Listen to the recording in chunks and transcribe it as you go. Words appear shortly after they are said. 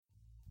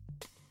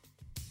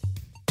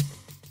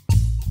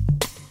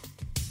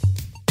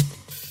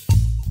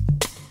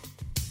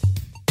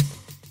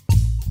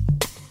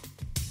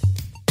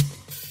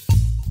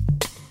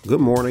Good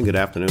morning, good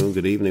afternoon,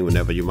 good evening,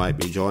 whenever you might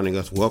be joining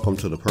us. Welcome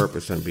to the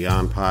Purpose and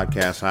Beyond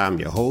podcast. I'm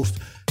your host,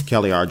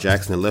 Kelly R.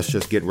 Jackson, and let's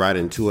just get right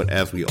into it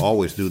as we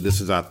always do.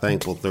 This is our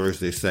Thankful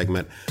Thursday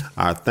segment,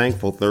 and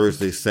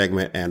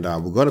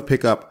we're going to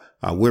pick up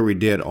where we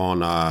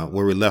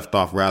left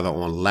off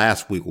on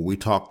last week, where we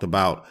talked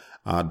about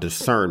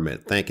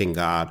discernment, thanking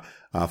God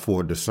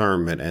for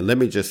discernment. And let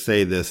me just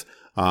say this,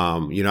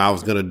 I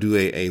was going to do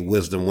a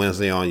Wisdom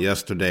Wednesday on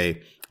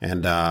yesterday,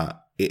 and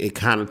it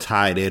kind of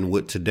tied in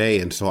with today.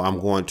 And so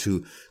I'm going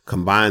to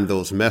combine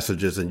those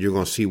messages, and you're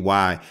going to see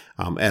why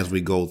as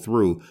we go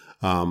through.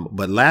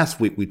 But last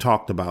week we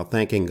talked about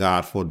thanking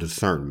God for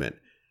discernment,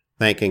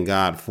 thanking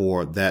God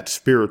for that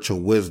spiritual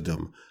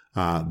wisdom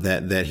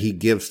that he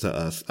gives to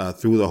us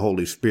through the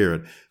Holy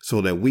Spirit, so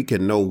that we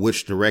can know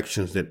which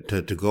directions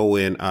to go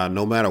in,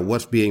 no matter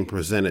what's being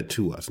presented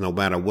to us, no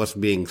matter what's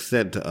being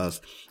said to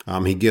us.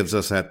 He gives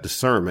us that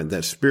discernment,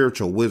 that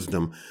spiritual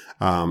wisdom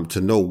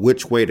to know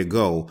which way to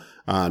go,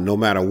 no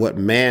matter what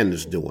man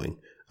is doing.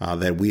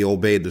 That we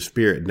obey the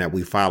Spirit and that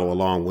we follow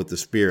along with the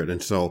Spirit.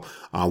 And so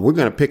we're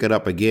going to pick it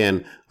up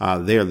again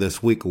there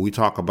this week. We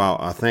talk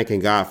about thanking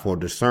God for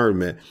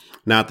discernment.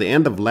 Now, at the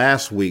end of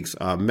last week's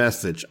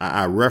message,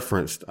 I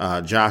referenced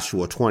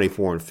Joshua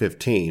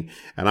 24:15,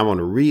 and I'm going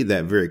to read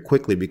that very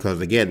quickly because,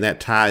 again,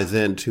 that ties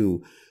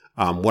into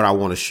what I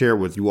want to share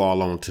with you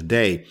all on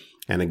today.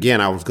 And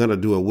again, I was going to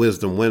do a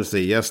Wisdom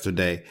Wednesday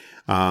yesterday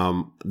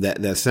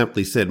that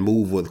simply said,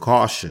 move with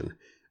caution.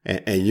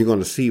 And you're going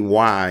to see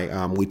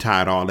why we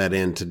tied all that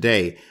in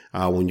today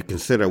when you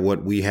consider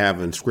what we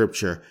have in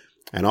Scripture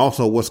and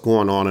also what's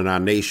going on in our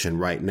nation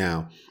right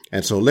now.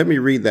 And so let me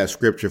read that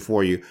scripture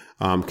for you,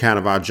 kind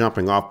of our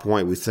jumping off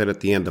point. We said at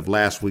the end of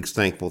last week's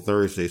Thankful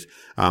Thursdays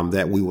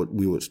that we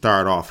would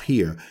start off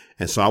here.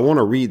 And so I want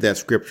to read that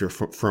scripture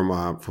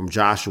from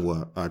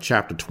Joshua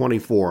chapter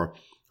 24,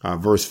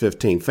 verse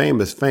 15.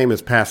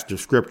 Famous passage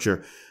of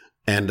Scripture,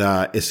 and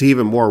it's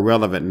even more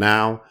relevant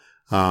now.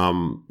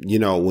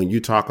 When you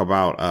talk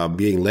about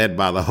being led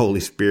by the Holy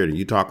Spirit, and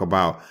you talk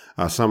about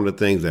some of the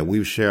things that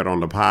we've shared on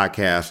the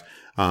podcast,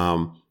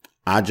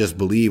 I just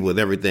believe with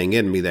everything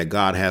in me that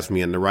God has me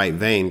in the right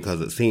vein,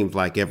 because it seems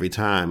like every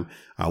time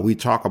we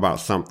talk about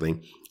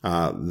something,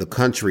 the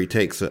country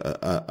takes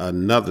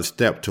another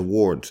step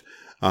towards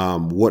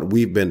what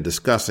we've been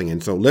discussing.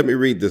 And so let me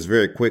read this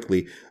very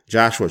quickly.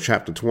 Joshua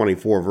chapter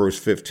 24, verse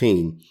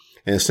 15.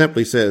 And it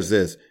simply says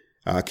this,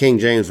 King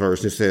James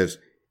Version, it says,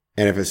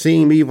 "And if it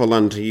seem evil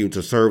unto you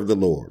to serve the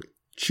Lord,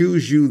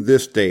 choose you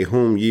this day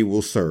whom ye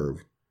will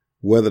serve,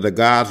 whether the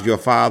gods your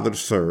fathers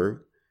served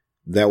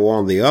that were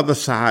on the other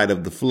side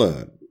of the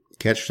flood,"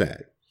 catch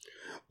that,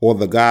 "or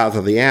the gods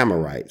of the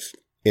Amorites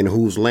in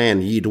whose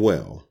land ye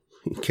dwell,"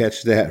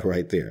 catch that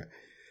right there.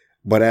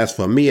 "But as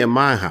for me and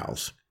my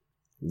house,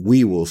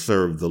 we will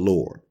serve the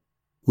Lord."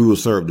 We will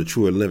serve the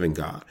true and living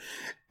God.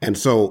 And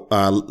so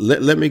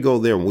let me go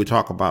there when we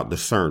talk about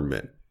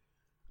discernment.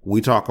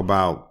 We talk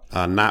about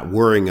not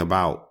worrying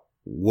about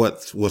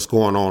what's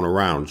going on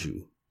around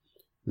you,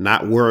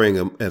 not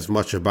worrying as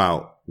much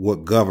about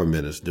what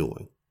government is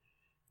doing,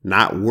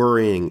 not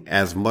worrying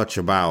as much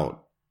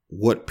about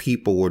what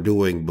people were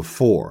doing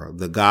before,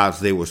 the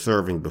gods they were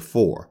serving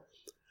before.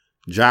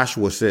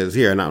 Joshua says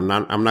here, and I'm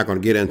not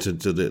going to get into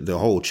the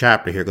whole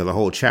chapter here, because the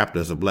whole chapter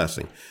is a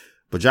blessing.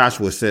 But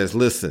Joshua says,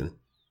 listen,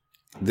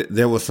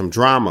 there was some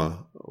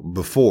drama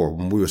before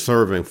when we were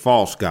serving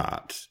false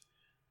gods.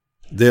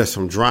 There's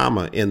some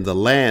drama in the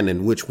land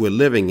in which we're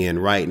living in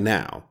right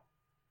now.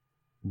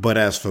 But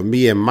as for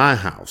me and my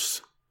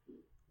house,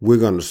 we're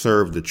going to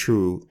serve the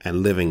true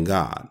and living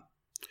God.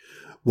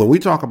 When we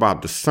talk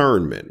about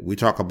discernment, we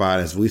talk about,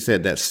 as we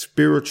said, that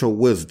spiritual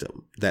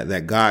wisdom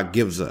that God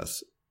gives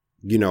us,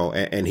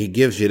 and he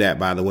gives you that,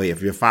 by the way,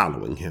 if you're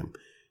following him,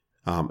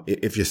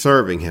 if you're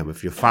serving him,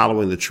 if you're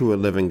following the true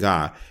and living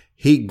God,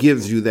 he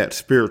gives you that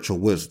spiritual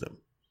wisdom.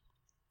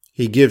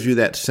 He gives you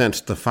that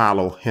sense to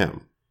follow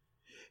him.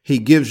 He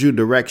gives you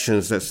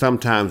directions that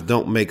sometimes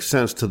don't make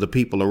sense to the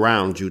people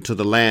around you, to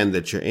the land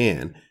that you're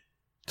in,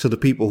 to the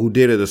people who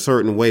did it a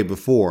certain way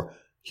before.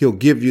 He'll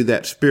give you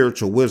that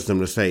spiritual wisdom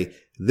to say,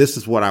 this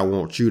is what I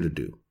want you to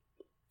do.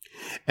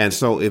 And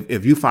so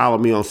if you follow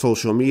me on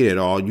social media at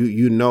all,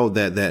 you know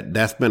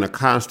that's been a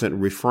constant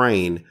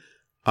refrain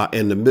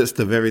in the midst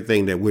of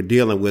everything that we're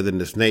dealing with in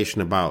this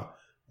nation about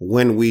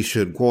when we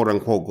should, quote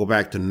unquote, go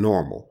back to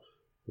normal,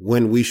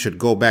 when we should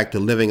go back to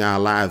living our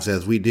lives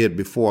as we did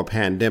before a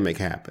pandemic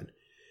happened.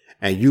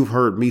 And you've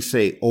heard me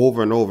say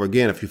over and over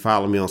again, if you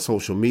follow me on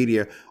social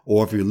media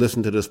or if you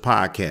listen to this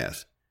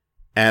podcast,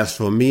 as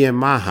for me and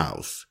my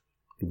house,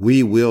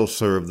 we will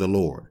serve the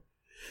Lord.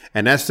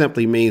 And that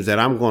simply means that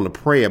I'm going to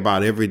pray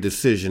about every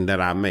decision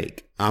that I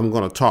make. I'm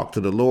going to talk to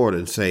the Lord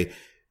and say,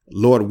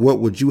 Lord, what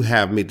would you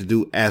have me to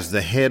do as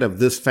the head of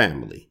this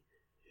family?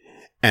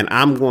 And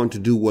I'm going to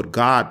do what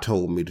God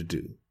told me to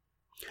do.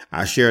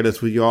 I shared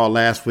this with you all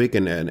last week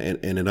and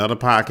in another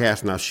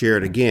podcast, and I'll share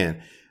it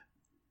again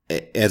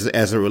as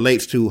it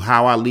relates to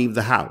how I leave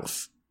the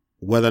house,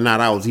 whether or not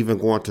I was even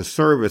going to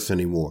service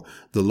anymore.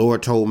 The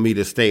Lord told me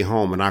to stay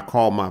home, and I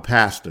called my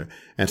pastor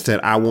and said,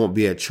 I won't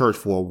be at church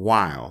for a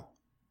while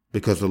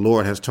because the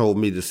Lord has told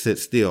me to sit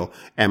still.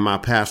 And my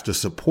pastor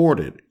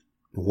supported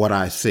what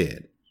I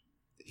said.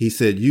 He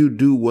said, you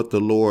do what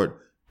the Lord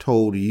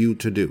told you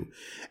to do.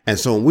 And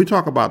so when we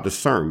talk about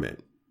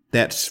discernment,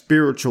 that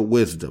spiritual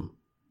wisdom,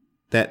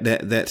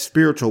 that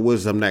spiritual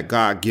wisdom that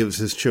God gives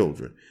his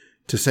children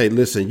to say,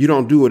 listen, you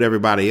don't do what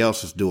everybody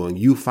else is doing.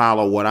 You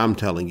follow what I'm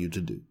telling you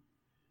to do.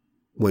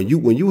 When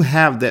you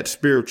have that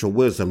spiritual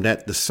wisdom,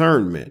 that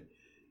discernment,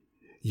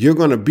 you're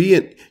going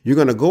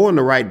to go in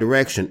the right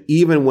direction,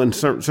 even when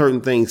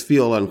certain things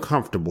feel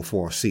uncomfortable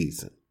for a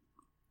season,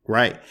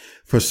 right?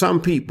 For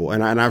some people,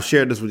 and I've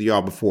shared this with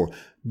y'all before,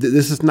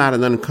 this is not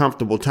an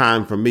uncomfortable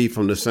time for me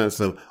from the sense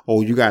of,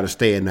 oh, you got to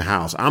stay in the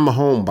house. I'm a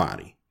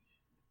homebody.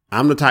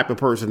 I'm the type of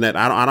person that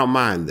I don't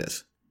mind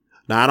this.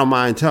 Now, I don't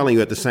mind telling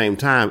you at the same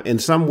time, in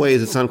some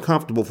ways it's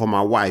uncomfortable for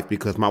my wife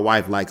because my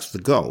wife likes to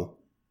go.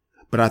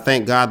 But I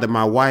thank God that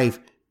my wife,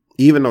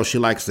 even though she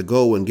likes to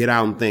go and get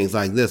out and things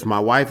like this, my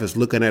wife is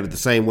looking at it the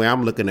same way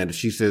I'm looking at it.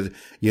 She says,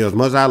 as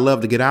much as I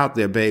love to get out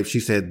there, babe, she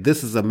said,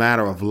 this is a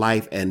matter of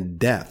life and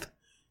death.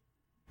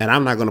 And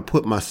I'm not going to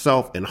put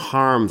myself in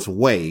harm's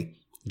way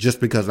just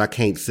because I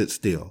can't sit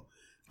still.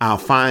 I'll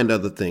find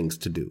other things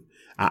to do.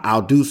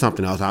 I'll do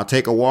something else. I'll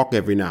take a walk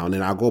every now and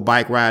then. I'll go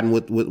bike riding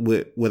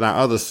with our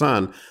other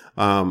son,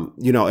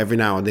 every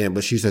now and then.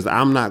 But she says,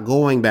 I'm not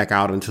going back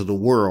out into the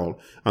world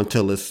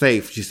until it's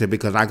safe. She said,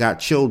 because I got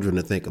children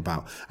to think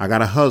about. I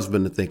got a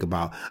husband to think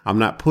about. I'm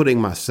not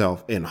putting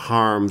myself in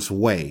harm's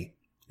way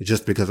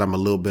just because I'm a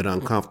little bit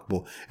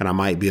uncomfortable and I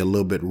might be a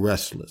little bit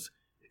restless.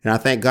 And I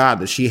thank God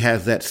that she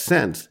has that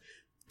sense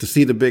to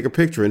see the bigger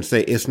picture and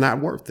say, it's not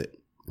worth it.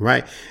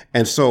 Right.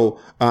 And so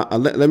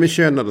let me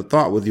share another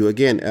thought with you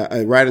again,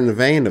 right in the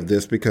vein of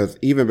this, because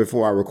even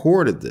before I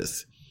recorded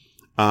this,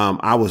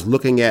 I was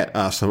looking at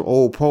some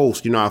old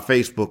posts. Our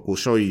Facebook will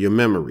show you your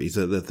memories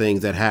of the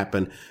things that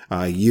happened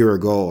a year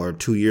ago or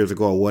 2 years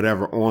ago or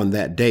whatever on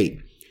that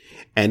date.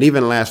 And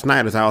even last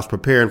night, as I was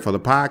preparing for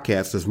the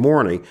podcast this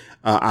morning,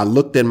 I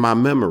looked in my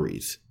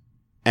memories,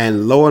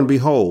 and lo and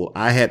behold,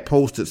 I had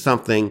posted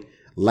something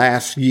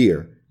last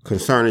year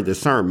concerning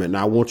discernment.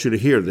 Now, I want you to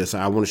hear this.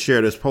 I want to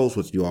share this post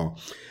with you all.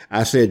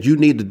 I said, you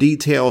need the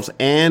details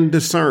and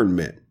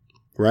discernment,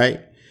 right?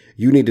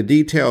 You need the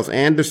details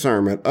and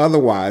discernment.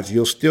 Otherwise,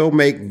 you'll still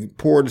make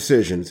poor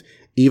decisions,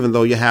 even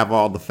though you have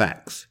all the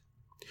facts.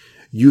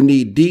 You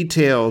need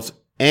details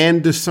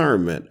and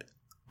discernment.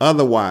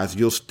 Otherwise,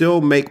 you'll still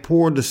make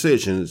poor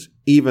decisions,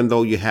 even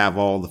though you have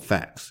all the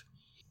facts.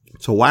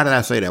 So why did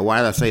I say that? Why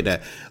did I say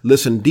that?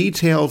 Listen,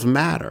 details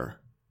matter.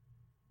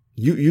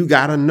 You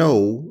got to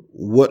know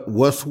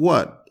what's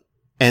what.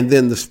 And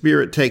then the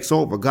Spirit takes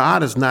over.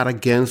 God is not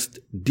against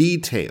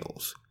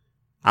details.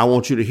 I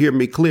want you to hear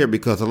me clear,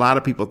 because a lot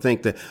of people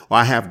think that,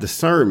 I have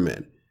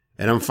discernment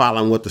and I'm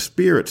following what the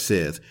Spirit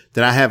says,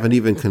 that I haven't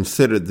even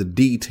considered the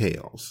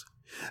details.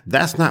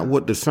 That's not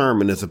what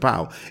discernment is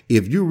about.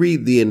 If you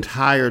read the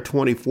entire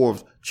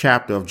 24th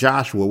chapter of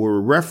Joshua we're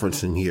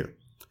referencing here,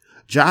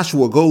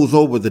 Joshua goes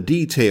over the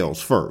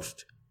details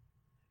first.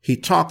 He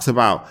talks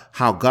about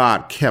how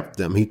God kept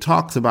them. He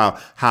talks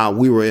about how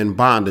we were in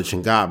bondage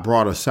and God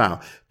brought us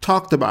out.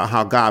 Talked about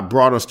how God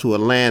brought us to a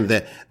land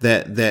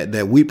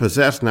that we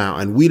possess now,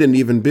 and we didn't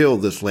even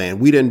build this land.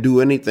 We didn't do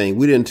anything.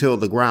 We didn't till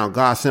the ground.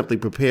 God simply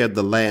prepared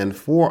the land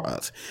for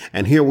us.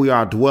 And here we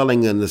are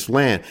dwelling in this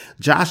land.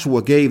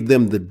 Joshua gave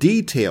them the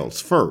details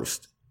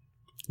first.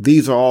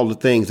 These are all the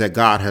things that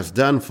God has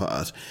done for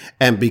us.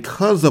 And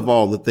because of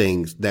all the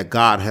things that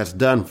God has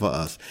done for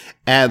us,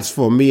 as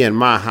for me and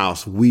my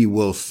house, we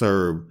will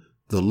serve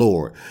the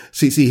Lord.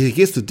 See, he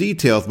gets the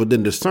details, but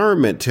then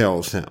discernment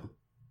tells him,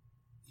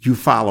 you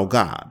follow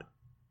God.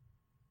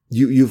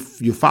 You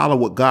follow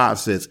what God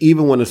says,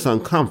 even when it's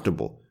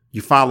uncomfortable.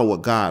 You follow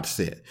what God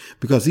said.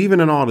 Because even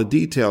in all the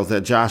details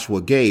that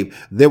Joshua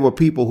gave, there were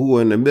people who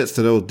were in the midst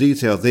of those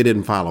details. They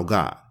didn't follow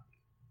God.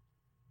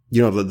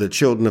 The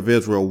children of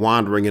Israel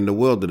wandering in the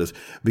wilderness,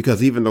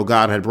 because even though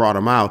God had brought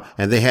them out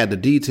and they had the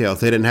details,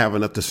 they didn't have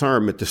enough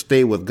discernment to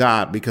stay with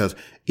God, because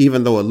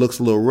even though it looks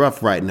a little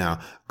rough right now,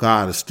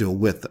 God is still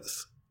with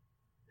us.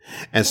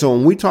 And so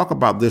when we talk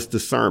about this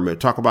discernment,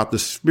 talk about the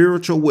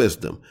spiritual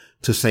wisdom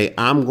to say,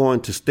 I'm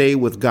going to stay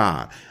with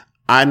God.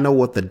 I know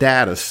what the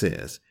data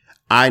says.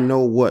 I know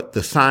what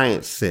the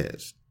science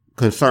says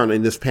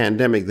concerning this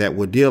pandemic that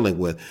we're dealing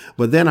with.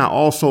 But then I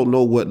also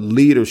know what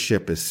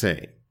leadership is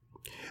saying.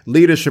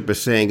 Leadership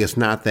is saying it's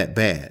not that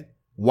bad.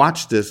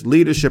 Watch this.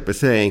 Leadership is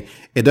saying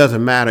it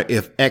doesn't matter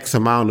if X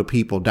amount of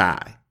people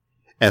die.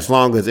 As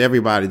long as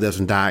everybody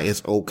doesn't die,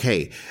 it's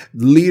okay.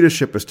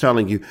 Leadership is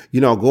telling you,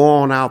 go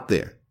on out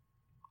there.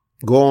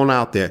 Go on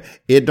out there.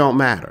 It don't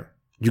matter.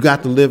 You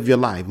got to live your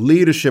life.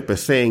 Leadership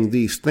is saying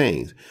these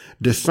things.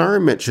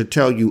 Discernment should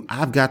tell you,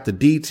 I've got the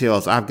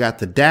details. I've got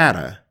the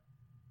data.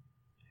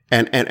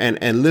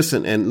 And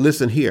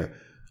listen here.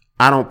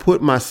 I don't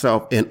put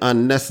myself in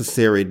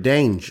unnecessary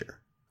danger.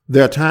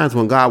 There are times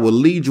when God will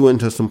lead you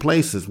into some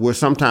places where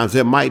sometimes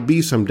there might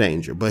be some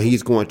danger, but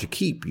he's going to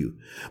keep you.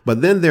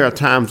 But then there are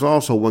times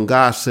also when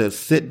God says,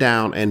 sit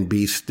down and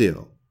be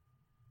still.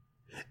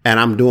 And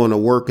I'm doing a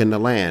work in the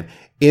land.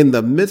 In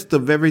the midst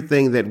of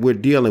everything that we're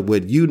dealing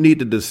with, you need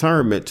the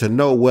discernment to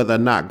know whether or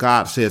not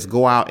God says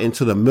go out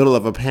into the middle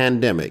of a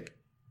pandemic,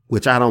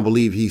 which I don't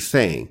believe he's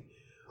saying,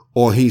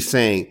 or he's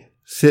saying,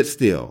 sit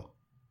still.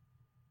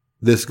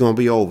 This is going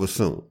to be over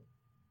soon.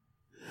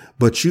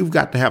 But you've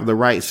got to have the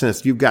right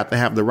sense. You've got to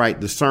have the right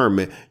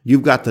discernment.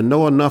 You've got to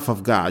know enough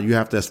of God. You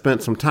have to have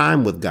spent some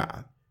time with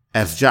God,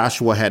 as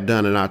Joshua had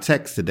done in our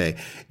text today.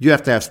 You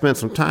have to have spent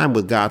some time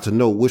with God to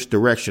know which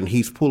direction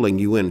he's pulling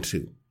you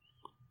into.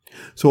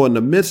 So in the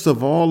midst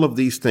of all of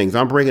these things,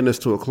 I'm bringing this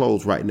to a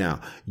close right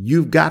now.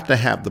 You've got to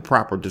have the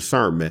proper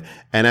discernment.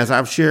 And as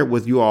I've shared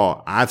with you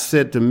all, I've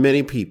said to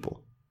many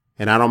people,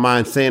 and I don't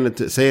mind saying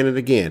it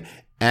again,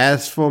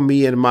 as for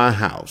me and my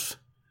house,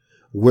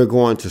 we're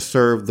going to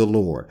serve the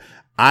Lord.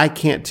 I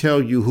can't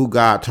tell you who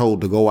God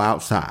told to go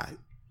outside.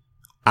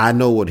 I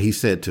know what he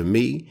said to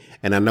me,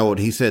 and I know what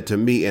he said to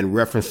me in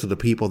reference to the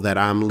people that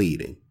I'm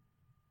leading.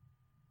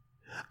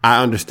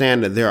 I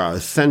understand that there are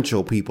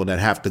essential people that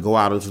have to go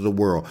out into the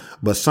world,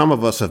 but some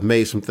of us have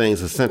made some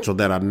things essential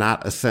that are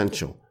not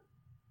essential.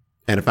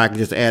 And if I can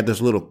just add this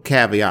little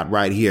caveat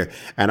right here,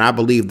 and I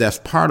believe that's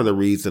part of the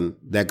reason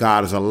that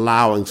God is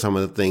allowing some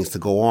of the things to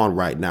go on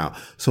right now,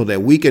 so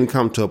that we can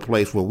come to a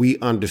place where we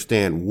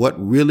understand what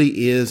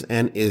really is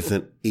and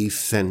isn't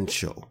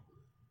essential.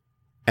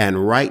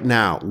 And right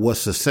now,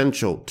 what's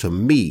essential to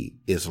me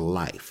is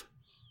life.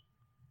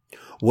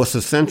 What's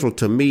essential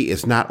to me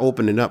is not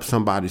opening up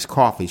somebody's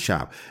coffee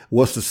shop.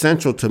 What's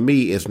essential to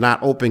me is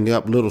not opening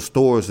up little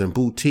stores and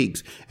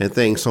boutiques and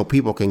things so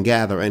people can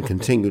gather and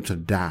continue to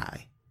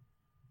die.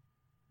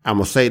 I'm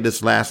going to say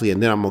this lastly,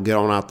 and then I'm going to get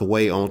on out the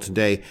way on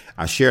today.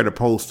 I shared a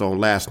post on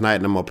last night,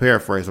 and I'm going to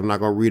paraphrase. I'm not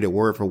going to read it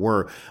word for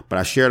word, but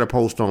I shared a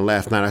post on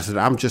last night. I said,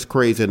 I'm just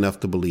crazy enough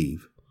to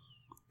believe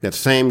that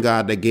same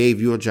God that gave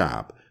you a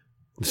job,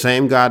 the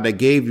same God that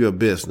gave you a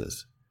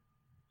business,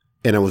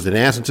 and it was an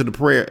answer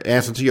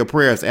to your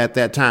prayers at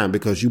that time,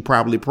 because you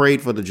probably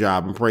prayed for the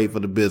job and prayed for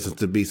the business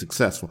to be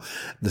successful.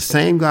 The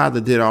same God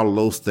that did all of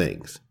those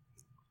things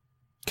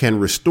can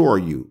restore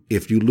you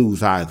if you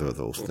lose either of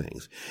those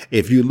things.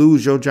 If you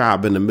lose your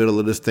job in the middle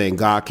of this thing,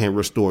 God can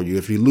restore you.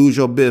 If you lose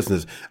your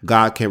business,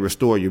 God can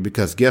restore you,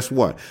 because guess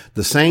what?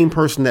 The same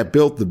person that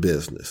built the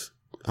business,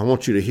 I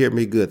want you to hear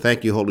me good.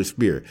 Thank you, Holy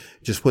Spirit.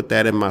 Just put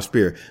that in my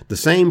spirit. The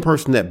same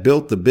person that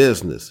built the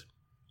business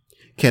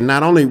can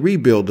not only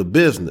rebuild the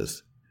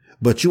business,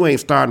 but you ain't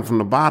starting from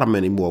the bottom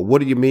anymore.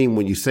 What do you mean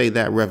when you say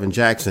that, Reverend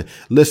Jackson?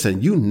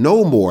 Listen, you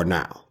know more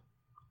now.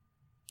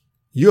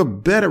 You're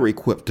better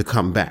equipped to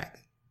come back.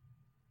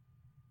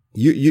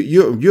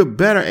 You're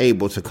better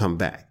able to come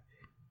back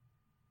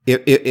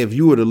if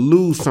you were to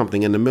lose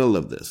something in the middle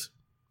of this.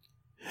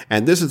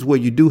 And this is where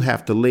you do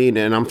have to lean.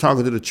 And I'm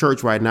talking to the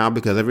church right now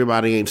because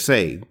everybody ain't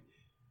saved.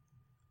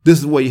 This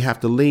is where you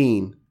have to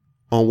lean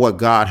on what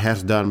God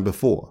has done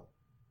before.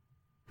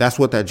 That's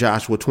what that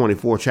Joshua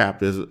 24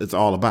 chapter is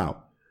all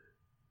about.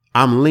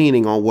 I'm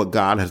leaning on what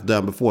God has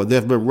done before.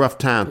 There's been rough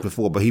times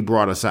before, but he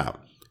brought us out.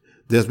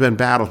 There's been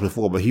battles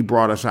before, but he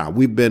brought us out.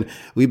 We've been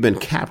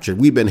captured.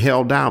 We've been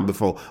held down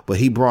before, but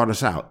he brought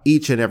us out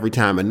each and every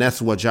time. And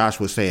that's what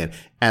Joshua's saying.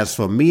 As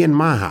for me and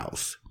my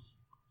house,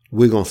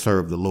 we're going to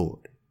serve the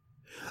Lord.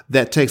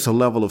 That takes a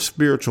level of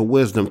spiritual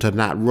wisdom to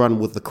not run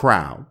with the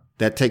crowd.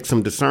 That takes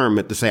some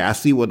discernment to say, I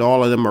see what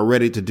all of them are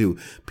ready to do.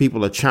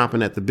 People are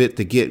chomping at the bit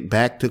to get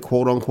back to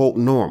quote unquote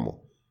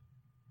normal.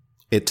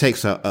 It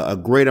takes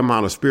a great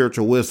amount of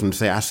spiritual wisdom to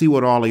say, I see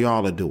what all of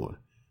y'all are doing.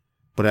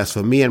 But as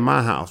for me and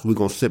my house, we're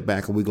going to sit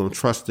back and we're going to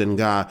trust in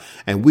God,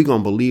 and we're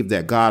going to believe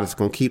that God is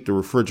going to keep the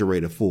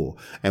refrigerator full.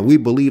 And we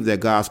believe that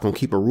God's going to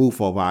keep a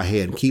roof over our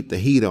head and keep the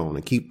heat on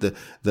and keep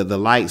the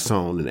lights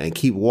on and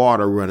keep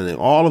water running and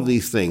all of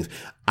these things.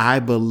 I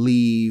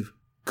believe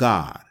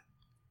God.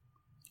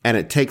 And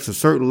it takes a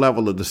certain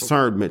level of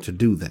discernment to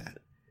do that.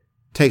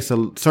 It takes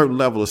a certain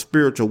level of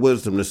spiritual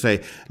wisdom to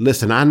say,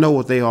 listen, I know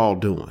what they all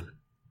doing,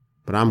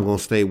 but I'm going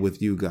to stay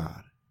with you,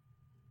 God.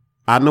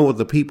 I know what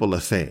the people are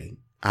saying.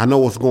 I know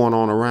what's going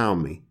on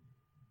around me,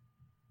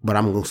 but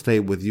I'm going to stay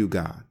with you,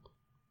 God.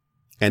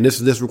 And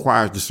this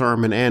requires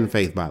discernment and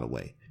faith, by the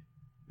way,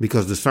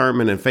 because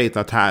discernment and faith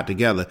are tied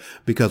together.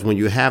 Because when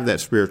you have that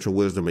spiritual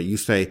wisdom and you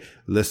say,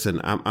 listen,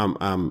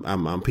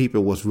 I'm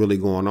peeping what's really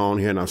going on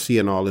here, and I'm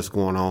seeing all this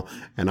going on,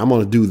 and I'm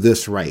going to do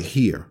this right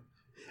here.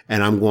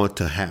 And I'm going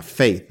to have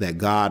faith that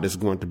God is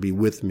going to be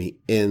with me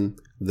in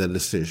the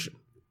decision.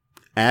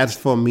 As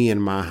for me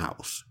and my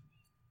house,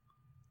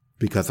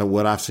 because of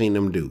what I've seen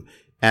them do,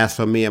 as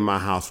for me and my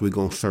house, we're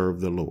going to serve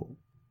the Lord.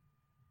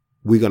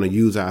 We're going to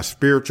use our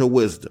spiritual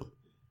wisdom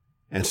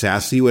and say, I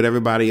see what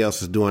everybody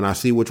else is doing. I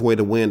see which way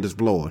the wind is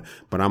blowing,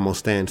 but I'm going to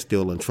stand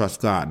still and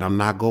trust God. And I'm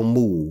not going to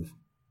move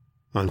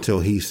until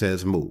he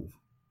says move.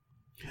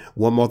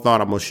 One more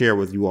thought I'm going to share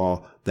with you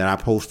all that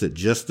I posted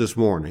just this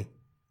morning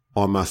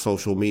on my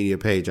social media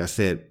page. I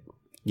said,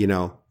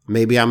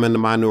 Maybe I'm in the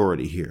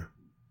minority here,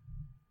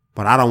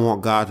 but I don't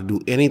want God to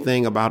do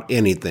anything about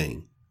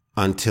anything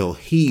until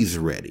he's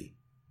ready.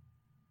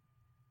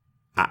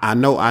 I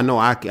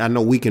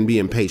know we can be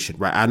impatient,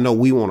 right? I know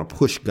we want to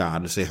push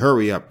God and say,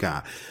 hurry up,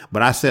 God.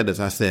 But I said this,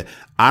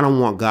 I don't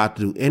want God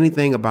to do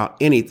anything about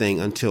anything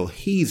until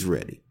he's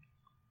ready.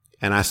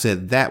 And I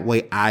said, that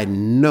way I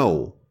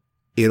know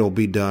it'll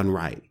be done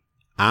right.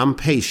 I'm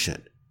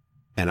patient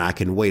and I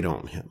can wait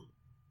on him.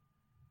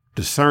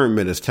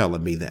 Discernment is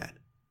telling me that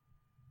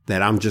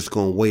I'm just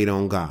going to wait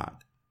on God.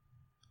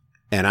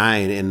 And I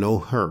ain't in no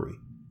hurry.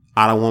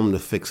 I don't want him to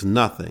fix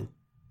nothing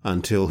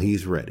until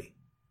he's ready.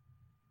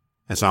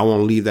 And so I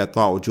want to leave that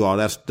thought with you all.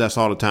 That's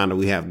all the time that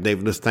we have.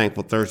 David, this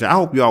Thankful Thursday. I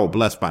hope you all were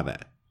blessed by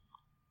that.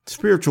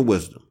 Spiritual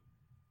wisdom,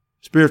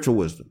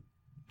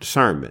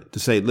 discernment to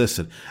say,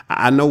 listen,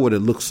 I know what it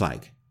looks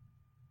like,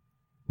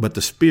 but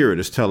the Spirit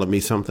is telling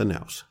me something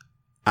else.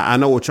 I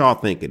know what y'all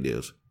think it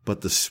is, but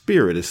the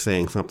Spirit is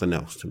saying something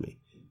else to me.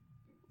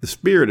 The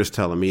Spirit is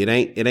telling me it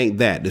ain't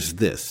that, it's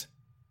this.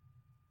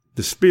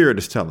 The Spirit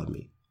is telling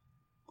me,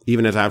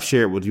 even as I've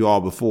shared with you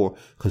all before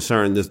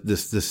concerning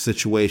this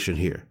situation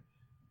here.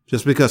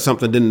 Just because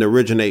something didn't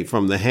originate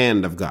from the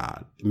hand of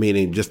God,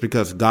 meaning just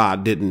because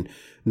God didn't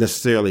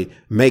necessarily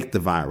make the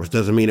virus,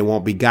 doesn't mean it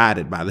won't be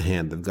guided by the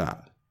hand of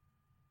God.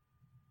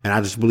 And I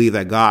just believe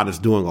that God is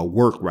doing a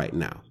work right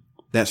now.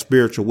 That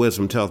spiritual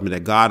wisdom tells me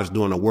that God is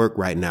doing a work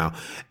right now,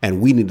 and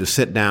we need to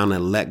sit down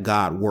and let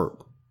God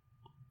work.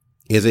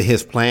 Is it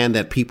his plan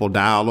that people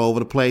die all over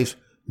the place?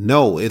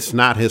 No, it's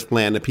not his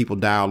plan that people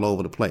die all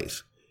over the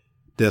place.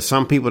 There's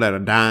some people that are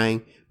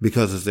dying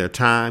because it's their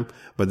time,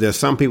 but there's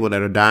some people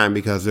that are dying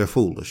because they're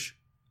foolish.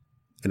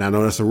 And I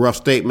know that's a rough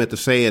statement to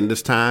say in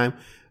this time,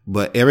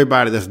 but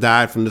everybody that's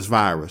died from this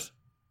virus,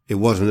 it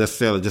wasn't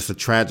necessarily just a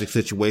tragic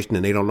situation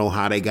and they don't know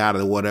how they got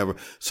it or whatever.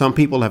 Some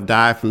people have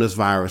died from this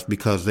virus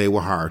because they were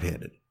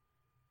hard-headed.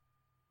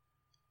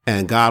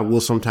 And God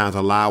will sometimes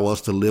allow us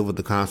to live with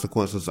the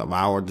consequences of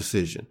our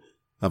decision,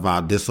 of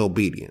our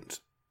disobedience.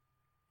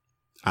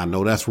 I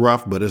know that's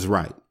rough, but it's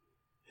right.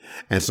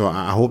 And so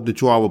I hope that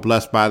you all were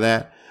blessed by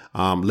that.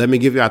 Let me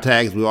give you our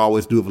tags. We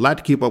always do. If you'd like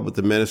to keep up with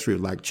the ministry,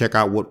 like check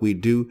out what we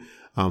do,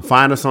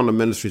 find us on the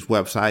ministry's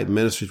website.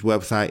 Ministry's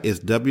website is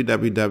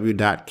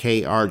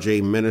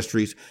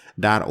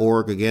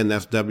www.krjministries.org. Again,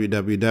 that's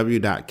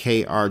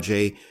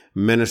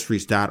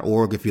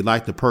www.krjministries.org. If you'd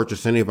like to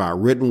purchase any of our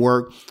written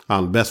work,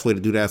 the best way to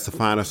do that is to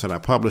find us at our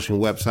publishing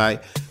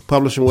website.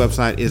 Publishing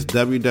website is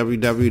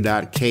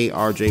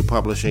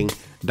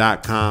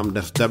www.krjpublishing.com.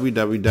 That's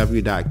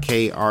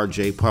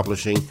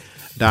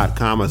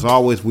www.krjpublishing.com. As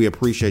always, we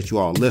appreciate you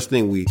all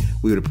listening. We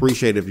would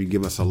appreciate if you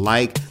give us a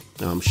like,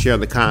 share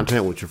the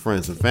content with your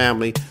friends and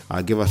family,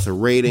 give us a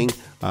rating,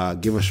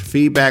 give us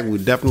feedback. We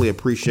definitely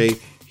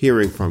appreciate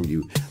hearing from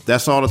you.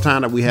 That's all the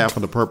time that we have for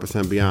the Purpose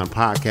and Beyond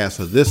podcast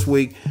for this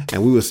week,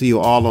 and we will see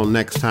you all on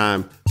next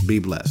time. Be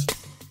blessed.